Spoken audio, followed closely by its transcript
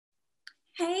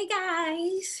Hey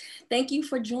guys, thank you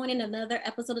for joining another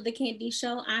episode of the Candy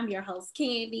Show. I'm your host,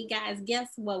 Candy. Guys, guess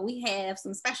what? We have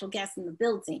some special guests in the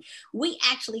building. We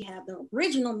actually have the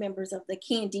original members of the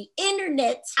Candy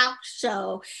Internet Talk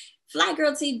Show, Fly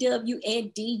Girl TW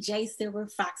and DJ Silver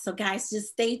Fox. So, guys,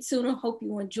 just stay tuned. I hope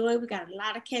you enjoy. We got a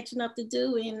lot of catching up to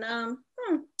do, and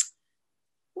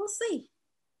we'll see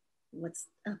what's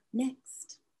up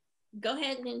next. Go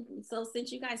ahead and so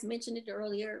since you guys mentioned it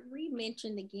earlier,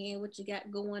 re-mention again what you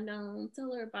got going on.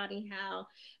 Tell everybody how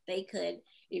they could,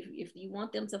 if you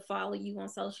want them to follow you on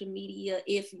social media,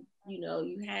 if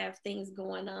you have things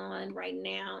going on right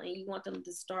now and you want them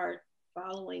to start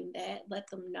following that, let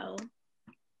them know.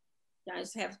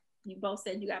 Guys have you both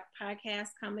said you got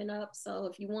podcasts coming up, so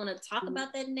if you want to talk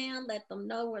about that now, let them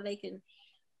know where they can,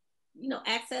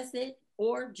 access it,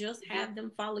 or just have them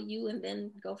follow you and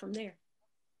then go from there.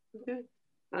 Okay.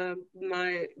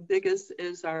 My biggest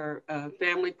is our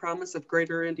Family Promise of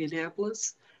Greater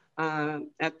Indianapolis.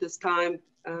 At this time,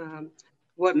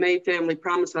 what made Family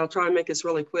Promise, I'll try and make this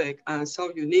really quick,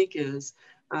 so unique is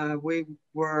we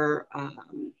were,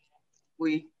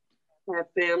 we have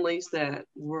families that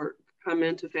were come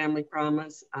into Family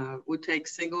Promise. We take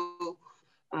single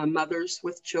mothers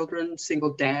with children,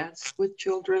 single dads with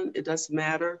children, it doesn't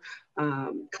matter,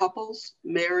 couples,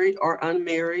 married or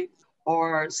unmarried,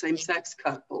 or same-sex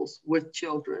couples with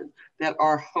children that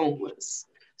are homeless.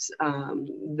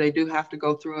 They do have to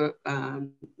go through,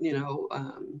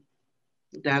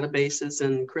 databases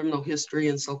and criminal history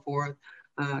and so forth.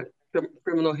 Uh,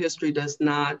 Criminal history does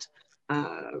not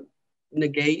uh,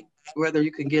 negate whether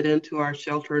you can get into our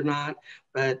shelter or not.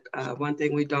 But one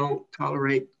thing we don't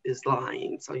tolerate is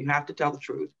lying. So you have to tell the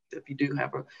truth. If you do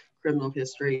have a criminal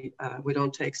history, we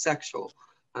don't take sexual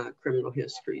criminal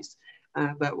histories.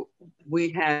 But we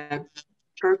had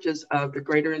churches of the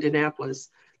greater Indianapolis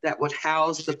that would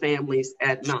house the families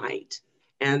at night.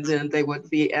 And then they would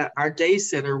be at our day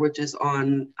center, which is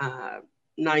on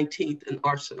 19th and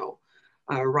Arsenal,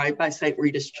 right by St.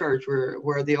 Rita's Church,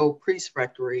 where the old priest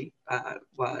rectory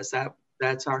was.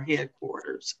 That's our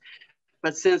headquarters.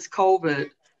 But since COVID,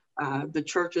 the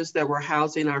churches that were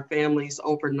housing our families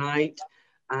overnight,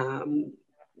 um,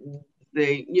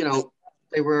 they,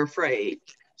 they were afraid.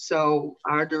 So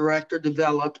our director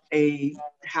developed a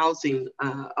housing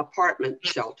apartment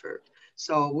shelter.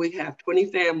 So we have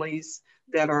 20 families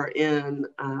that are in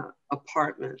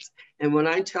apartments. And when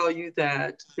I tell you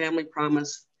that Family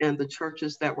Promise and the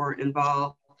churches that were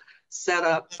involved set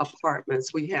up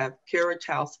apartments, we have Carriage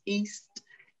House East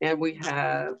and we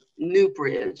have New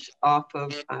Bridge off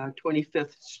of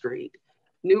 25th Street.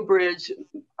 New Bridge,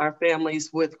 our families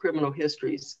with criminal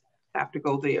histories have to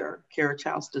go there. Carriage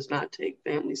House does not take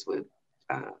families with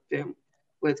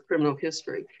criminal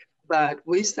history, but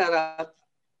we set up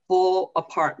full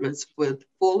apartments with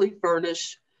fully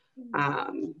furnished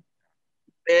um,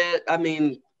 bed. I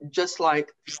mean, just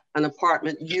like an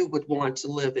apartment you would want to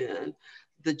live in.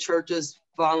 The churches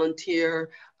volunteer.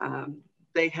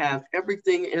 They have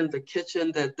everything in the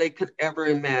kitchen that they could ever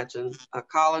imagine, a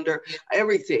colander,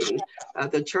 everything.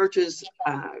 The churches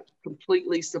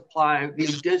completely supply new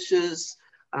dishes,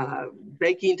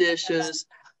 baking dishes.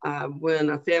 When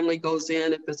a family goes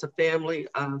in, if it's a family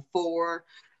of four,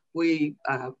 we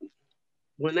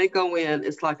when they go in,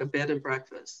 it's like a bed and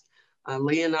breakfast.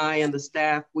 Lee and I and the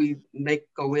staff, we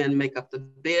go in, make up the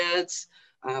beds.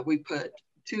 We put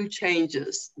two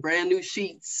changes, brand new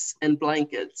sheets and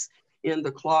blankets in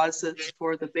the closets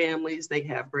for the families. They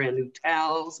have brand new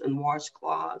towels and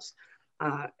washcloths,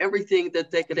 everything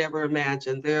that they could ever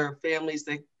imagine. There are families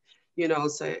that,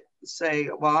 say,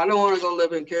 well, I don't want to go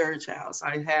live in Carriage House.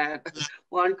 I had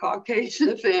one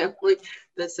Caucasian family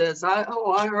that says,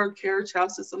 I heard Carriage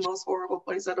House is the most horrible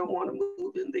place. I don't want to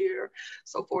move in there,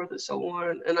 so forth and so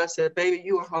on. And I said, baby,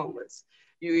 you are homeless.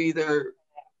 You either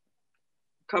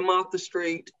come off the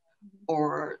street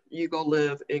or you go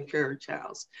live in Carriage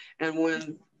House. And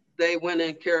when they went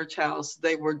in Carriage House,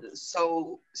 they were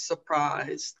so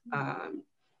surprised.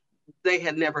 They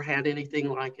had never had anything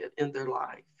like it in their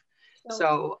life.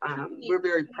 So we're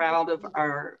very proud of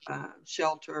our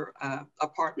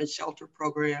apartment shelter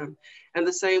program, and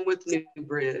the same with New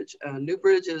Bridge. New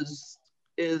Bridge is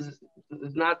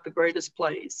not the greatest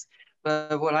place,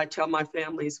 but what I tell my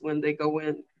families when they go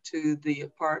into the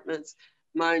apartments,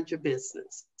 mind your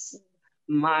business.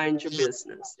 Mind your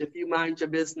business. If you mind your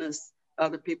business,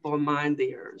 other people will mind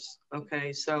theirs.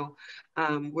 Okay, so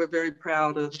we're very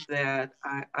proud of that.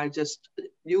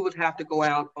 You would have to go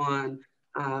out on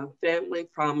Family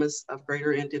Promise of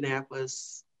Greater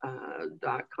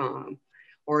Indianapolis.com,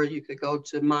 or you could go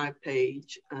to my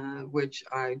page, which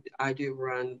I do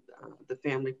run the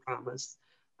Family Promise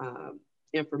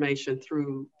information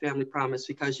through Family Promise,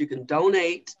 because you can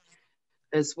donate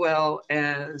as well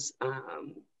as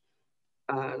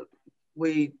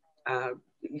we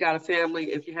got a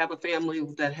family. If you have a family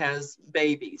that has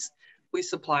babies, we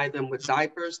supply them with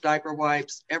diapers, diaper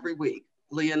wipes every week.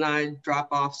 Lee and I drop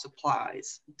off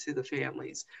supplies to the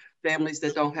families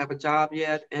that don't have a job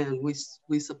yet, and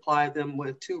we supply them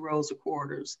with 2 rolls of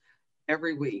quarters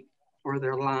every week for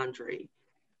their laundry.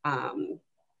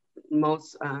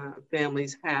 Most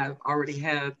families already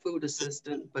have food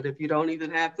assistance, but if you don't even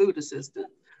have food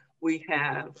assistance, we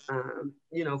have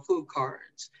food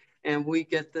cards, and we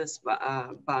get this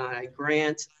by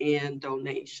grants and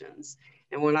donations.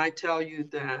 And when I tell you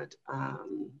that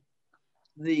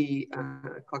the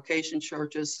Caucasian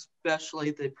churches,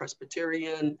 especially the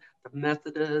Presbyterian, the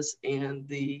Methodist, and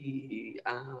the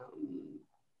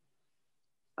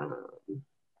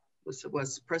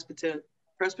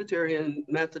Presbyterian,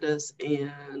 Methodist,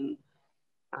 and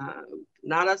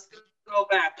not us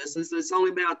Baptists. It's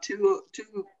only about two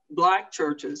Black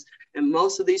churches, and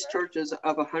most of these churches,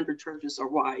 of 100 churches, are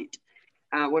white.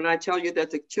 When I tell you that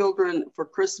the children for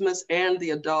Christmas and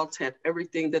the adults have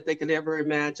everything that they could ever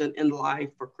imagine in life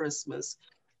for Christmas,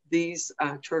 these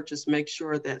churches make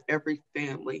sure that every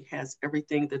family has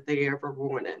everything that they ever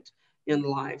wanted in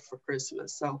life for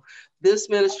Christmas. So this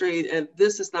ministry, and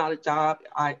this is not a job,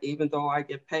 even though I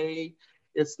get paid,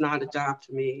 it's not a job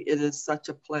to me. It is such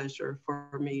a pleasure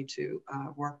for me to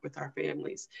work with our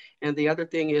families. And the other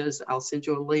thing is, I'll send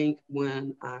you a link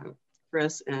when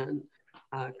Chris and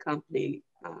company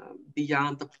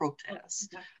Beyond the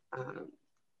Protest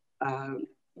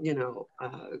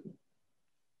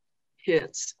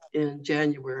hits in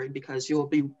January, because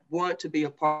you'll want to be a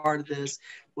part of this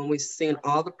when we've seen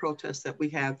all the protests that we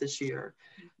have this year.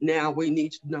 Now we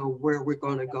need to know where we're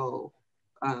going to go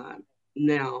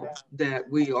now that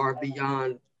we are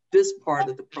beyond this part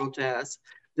of the protest,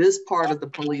 this part of the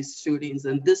police shootings,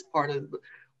 and this part of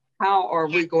how are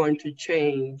we going to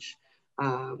change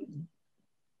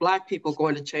Black people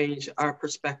going to change our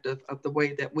perspective of the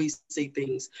way that we see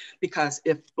things. Because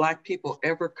if Black people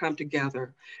ever come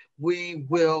together, we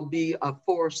will be a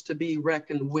force to be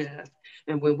reckoned with.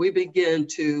 And when we begin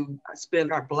to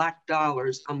spend our Black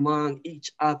dollars among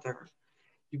each other,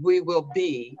 we will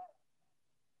be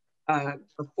a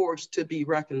force to be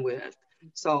reckoned with.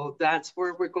 So that's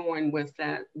where we're going with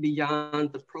that,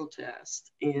 beyond the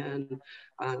protest. And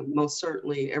most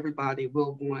certainly everybody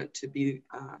will want to be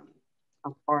a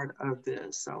part of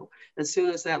this. So as soon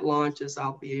as that launches,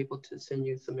 I'll be able to send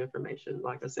you some information.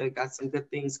 Like I said, got some good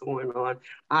things going on.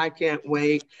 I can't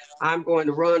wait. I'm going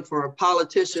to run for a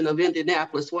politician of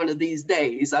Indianapolis one of these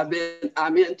days. I'm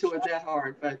into it that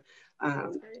hard, but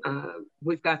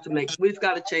we've got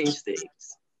to change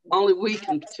things. Only we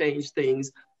can change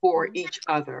things for each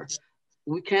other.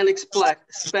 We can't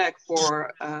expect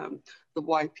for the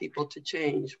white people to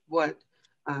change what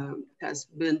has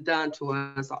been done to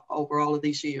us over all of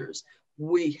these years.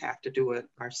 We have to do it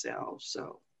ourselves.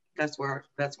 So that's where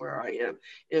I am,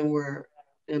 and we're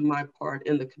in my part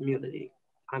in the community.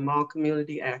 I'm all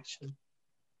community action.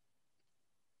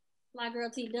 Fly Girl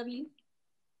TW.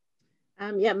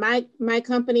 Yeah, my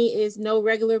company is No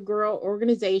Regular Girl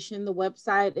Organization. The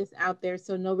website is out there,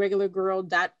 so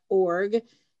noregulargirl.org.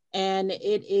 And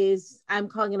I'm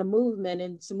calling it a movement,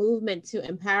 and it's a movement to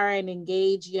empower and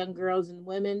engage young girls and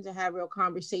women to have real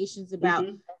conversations about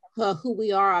who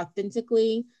we are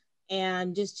authentically,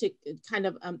 and just to kind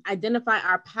of identify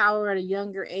our power at a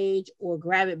younger age, or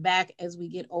grab it back as we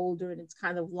get older and it's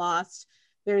kind of lost.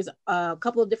 There's a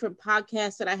couple of different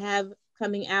podcasts that I have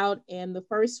coming out, and the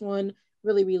first one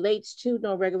really relates to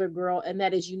No Regular Girl, and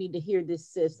that is You Need to Hear This,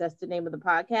 Sis. That's the name of the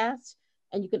podcast.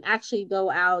 And you can actually go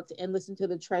out and listen to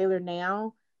the trailer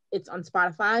now. It's on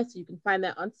Spotify, so you can find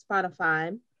that on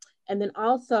Spotify. And then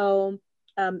also,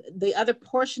 the other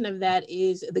portion of that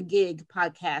is the Gig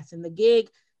podcast. And the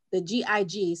Gig, the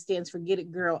GIG, stands for Get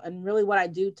It Girl. And really what I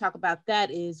do talk about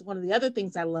that is, one of the other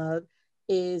things I love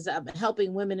is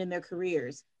helping women in their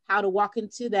careers, how to walk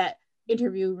into that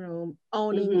interview room,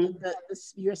 owning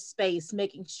your space,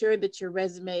 making sure that your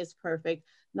resume is perfect,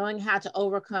 knowing how to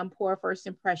overcome poor first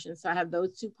impressions. So I have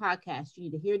those 2 podcasts. You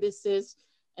Need to Hear This, Sis,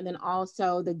 and then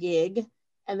also the Gig.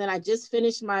 And then I just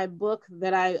finished my book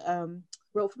that I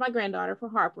wrote for my granddaughter, for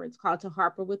Harper. It's called To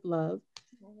Harper with Love.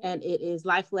 And it is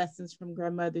life lessons from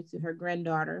grandmother to her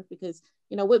granddaughter, because,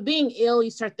 with being ill, you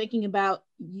start thinking about,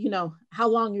 how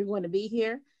long you're going to be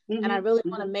here. And I really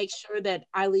want to make sure that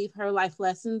I leave her life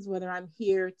lessons, whether I'm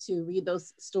here to read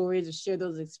those stories or share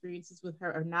those experiences with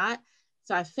her or not.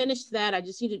 So I finished that. I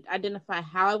just need to identify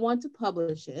how I want to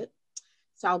publish it.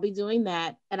 So I'll be doing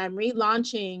that. And I'm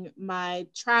relaunching my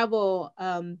travel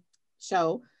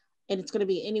show. And it's going to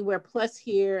be Anywhere Plus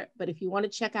here. But if you want to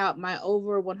check out my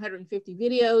over 150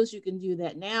 videos, you can do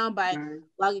that now by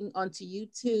logging onto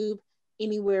YouTube,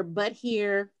 Anywhere But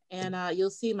Here. And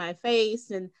you'll see my face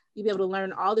and you'll be able to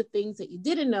learn all the things that you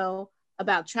didn't know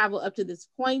about travel up to this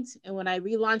point. And when I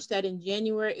relaunch that in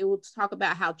January, it will talk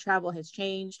about how travel has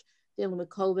changed dealing with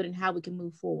COVID and how we can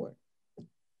move forward.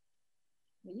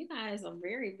 Well, you guys are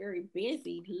very, very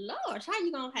busy. Lord, how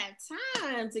you gonna have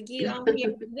time to get on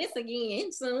here with this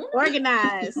again soon?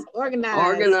 Organize.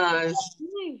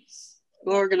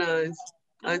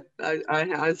 I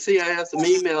see I have some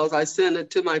emails. I send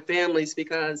it to my families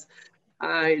because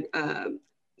I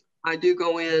do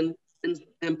go in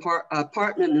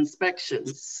apartment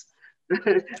inspections.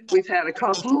 We've had a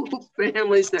couple of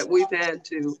families that we've had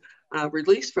to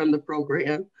release from the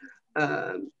program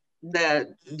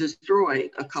that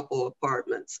destroyed a couple of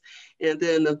apartments. And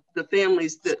then the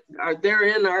families that are there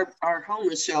in our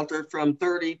homeless shelter from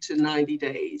 30 to 90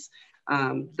 days.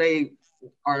 They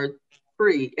are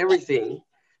free, everything.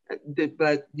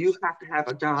 But you have to have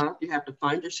a job, you have to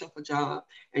find yourself a job,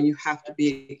 and you have to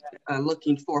be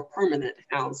looking for permanent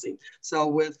housing. So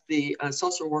with the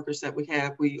social workers that we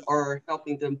have, we are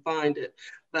helping them find it.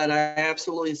 But I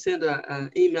absolutely sent an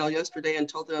email yesterday and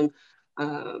told them,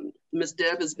 Ms.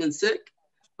 Deb has been sick,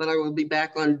 but I will be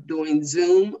back on doing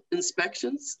Zoom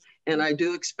inspections. And I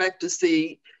do expect to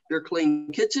see your clean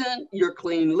kitchen, your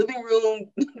clean living room,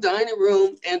 dining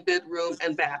room, and bedroom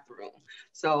and bathroom.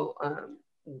 So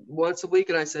once a week,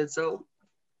 and I said, so,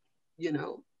 you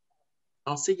know,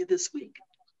 I'll see you this week.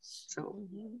 So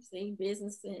see,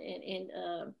 business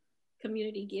and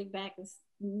community give back is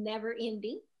never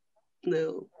ending.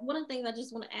 No. One of the things I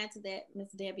just want to add to that,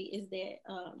 Miss Debbie, is that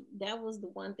that was the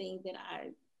one thing that I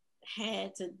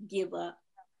had to give up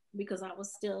because I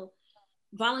was still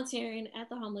volunteering at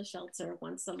the homeless shelter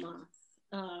once a month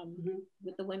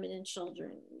with the women and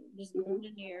children, just going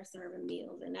in there serving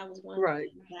meals. And that was one thing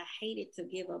that I hated to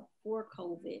give up for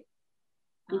COVID.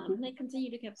 And they continue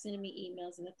to keep sending me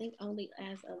emails. And I think only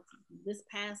as of this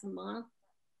past month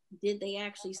did they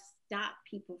actually stop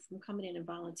people from coming in and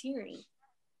volunteering.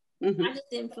 I just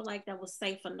didn't feel like that was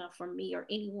safe enough for me or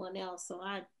anyone else. So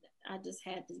I just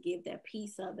had to give that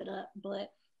piece of it up.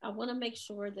 But I want to make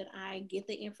sure that I get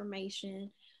the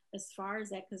information as far as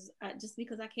that, because just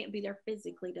because I can't be there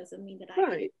physically doesn't mean that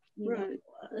I can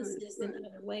assist in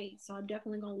other ways. So I'm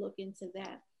definitely going to look into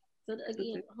that. So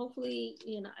again, hopefully,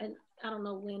 you know, and I don't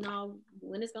know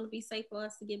when it's going to be safe for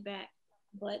us to get back,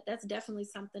 but that's definitely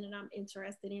something that I'm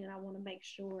interested in, and I want to make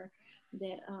sure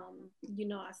that you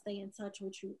know, I stay in touch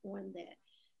with you on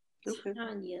that.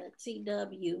 Tanya,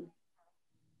 TW.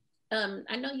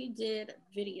 I know you did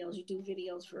videos. You do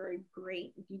videos very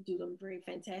great. You do them very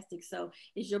fantastic. So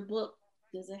is your book,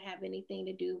 does it have anything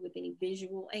to do with any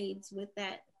visual aids with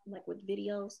that, like with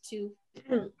videos too?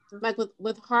 Like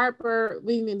with Harper,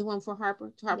 we mean the one for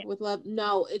Harper with Love?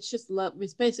 No, it's just love.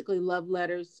 It's basically love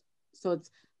letters. So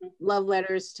it's love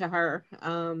letters to her,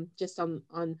 just on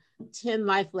 10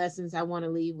 life lessons I want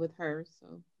to leave with her.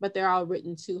 So, but they're all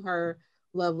written to her,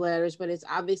 love letters, but it's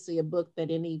obviously a book that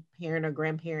any parent or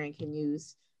grandparent can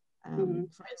use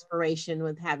for inspiration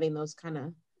with having those kind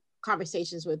of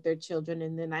conversations with their children.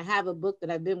 And then I have a book that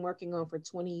I've been working on for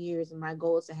 20 years, and my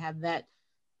goal is to have that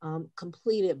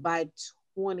completed by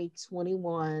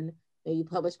 2021, maybe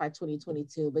published by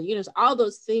 2022. But you know, all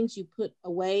those things you put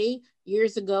away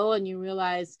years ago and you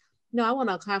realize, no, I want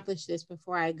to accomplish this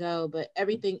before I go, but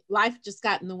everything, life just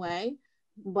got in the way.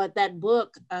 But that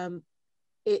book,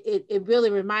 it really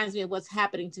reminds me of what's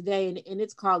happening today, and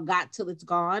it's called Got Till It's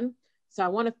Gone. So I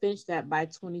want to finish that by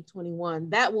 2021.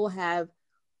 That will have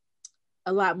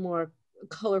a lot more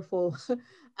colorful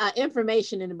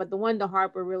information in it, but the one to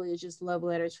Harper really is just love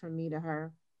letters from me to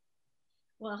her.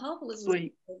 Well, hopefully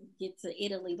we'll get to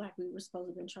Italy like we were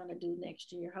supposed to be trying to do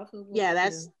next year. Hopefully we'll get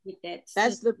that.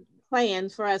 That's the plan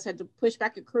for us. Had to push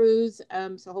back a cruise.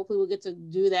 So hopefully we'll get to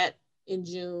do that in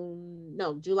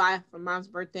July for Mom's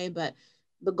birthday. But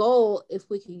the goal, if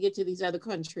we can get to these other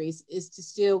countries, is to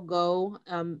still go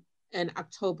in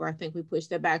October. I think we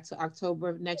pushed that back to October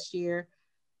of next year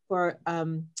for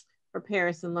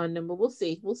Paris and London, but we'll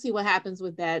see what happens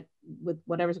with that, with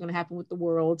whatever's going to happen with the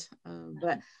world.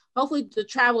 But hopefully the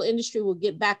travel industry will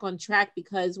get back on track,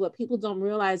 because what people don't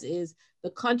realize is the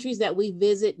countries that we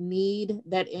visit need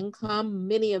that income.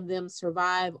 Many of them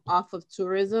survive off of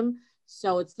tourism.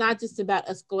 So it's not just about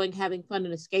us going, having fun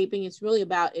and escaping. It's really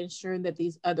about ensuring that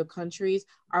these other countries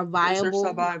are viable.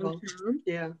 Survival.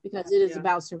 Because it is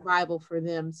about survival for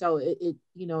them. So it,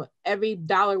 you know, every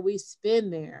dollar we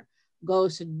spend there,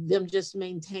 goes to them just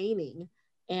maintaining.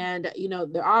 And, you know,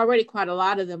 there are already quite a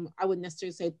lot of them. I wouldn't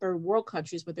necessarily say third world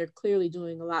countries, but they're clearly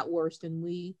doing a lot worse than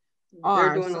we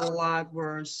are. They're doing a lot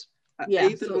worse. Yeah.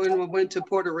 Even when we went to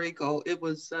Puerto Rico, it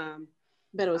was,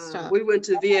 but it was tough. we went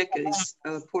to Vieques,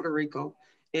 Puerto Rico,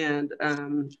 and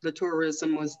the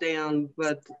tourism was down,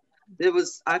 but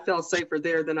I felt safer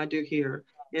there than I do here.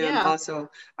 And also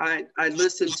I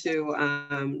listened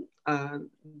to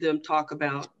them talk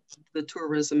about the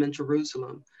tourism in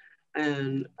Jerusalem,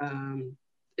 and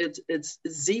it's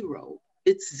zero.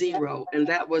 It's zero, and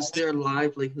that was their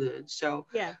livelihood. So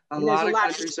a lot of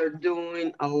countries are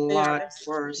doing a lot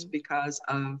worse because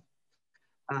of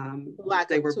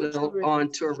they were built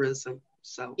on tourism.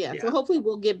 So so hopefully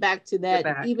we'll get back to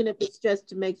that, even if it's just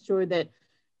to make sure that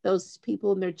those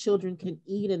people and their children can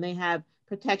eat and they have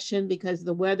protection, because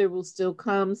the weather will still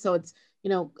come. So it's,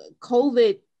 you know,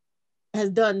 COVID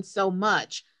has done so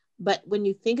much, but when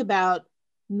you think about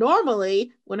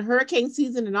normally when hurricane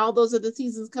season and all those other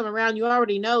seasons come around, you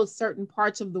already know certain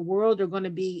parts of the world are going to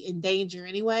be in danger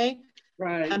anyway.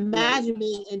 Right. Imagine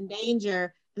being in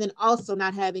danger and then also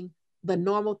not having the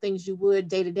normal things you would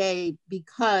day to day,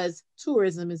 because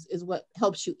tourism is what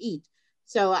helps you eat.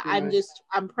 So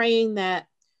I'm praying that,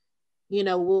 you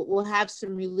know, we'll have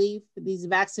some relief. These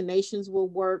vaccinations will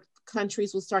work.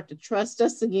 Countries will start to trust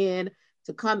us again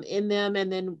to come in them,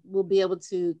 and then we'll be able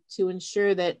to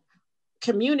ensure that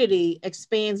community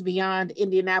expands beyond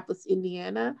Indianapolis,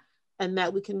 Indiana, and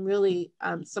that we can really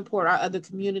support our other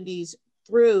communities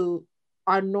through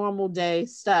our normal day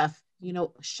stuff, you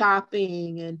know,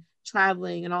 shopping and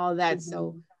traveling and all of that.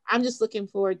 So I'm just looking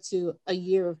forward to a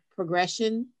year of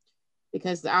progression,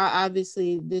 because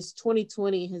obviously this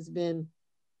 2020 has been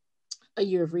a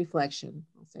year of reflection.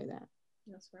 I'll say that.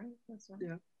 That's right. That's right.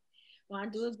 Yeah. Well, I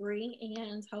do agree,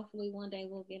 and hopefully one day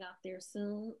we'll get out there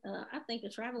soon. I think the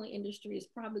traveling industry is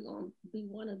probably going to be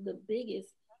one of the biggest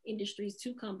industries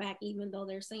to come back, even though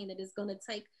they're saying that it's going to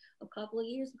take a couple of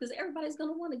years, because everybody's going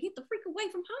to want to get the freak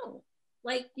away from home.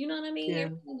 Like, you know what I mean?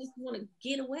 Everyone just want to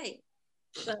get away.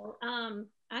 So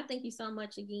I thank you so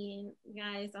much again,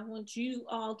 guys. I want you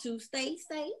all to stay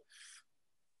safe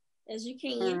as you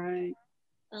can. All right.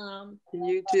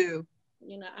 You too.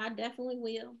 You know, I definitely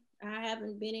will. I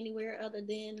haven't been anywhere other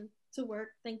than to work.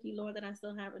 Thank you, Lord, that I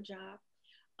still have a job.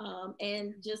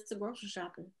 And just to grocery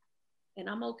shopping. And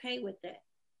I'm okay with that.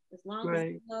 As long as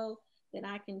I know that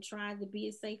I can try to be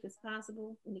as safe as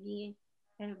possible. And again,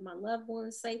 have my loved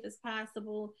ones safe as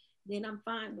possible, then I'm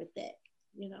fine with that.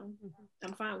 You know,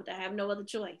 I'm fine with that. I have no other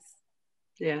choice.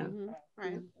 Yeah.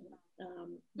 Right.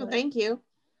 Well, thank you.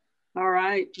 All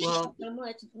right. Well, thank you so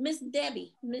much. Miss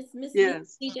Debbie, Miss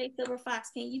DJ Silver Fox,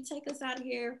 can you take us out of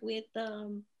here with a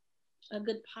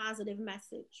good positive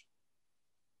message?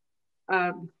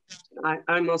 I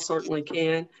most certainly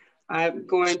can. I'm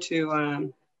going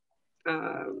to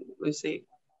let me see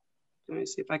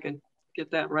if I can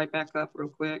get that right back up real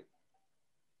quick.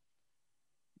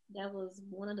 That was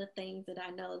one of the things that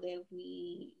I know that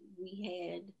we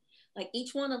had, like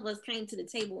each one of us came to the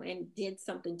table and did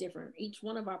something different. Each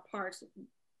one of our parts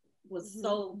was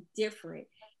so different,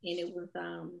 and it was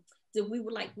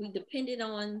that we depended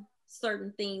on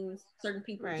certain things, certain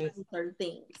people, certain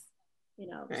things, you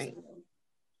know. Right.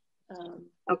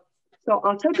 So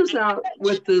I'll take us out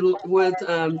with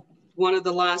one of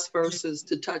the last verses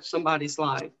to touch somebody's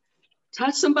life.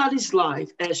 Touch somebody's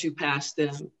life as you pass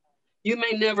them. You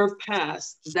may never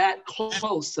pass that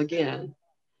close again.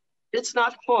 It's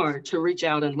not hard to reach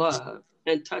out in love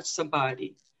and touch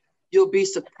somebody. You'll be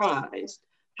surprised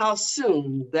how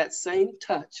soon that same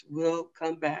touch will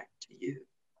come back to you.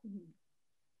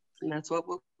 And that's what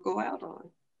we'll go out on.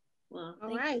 Well,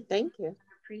 thank you.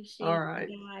 I appreciate it,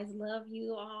 you guys. Love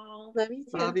you all. Love you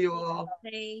too. Love you all.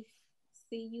 Safe.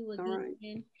 See you again.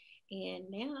 Right. And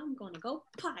now I'm going to go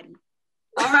potty.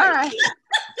 All right.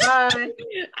 Bye.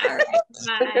 All right.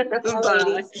 Bye.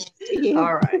 Bye.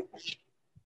 All right.